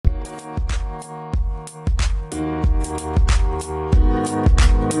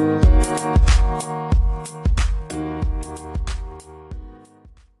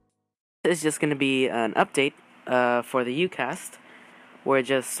this is just going to be an update for the UCast. We're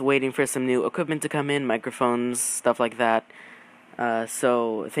just waiting for some new equipment to come in, microphones, stuff like that.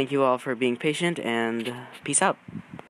 So thank you all for being patient, and peace out.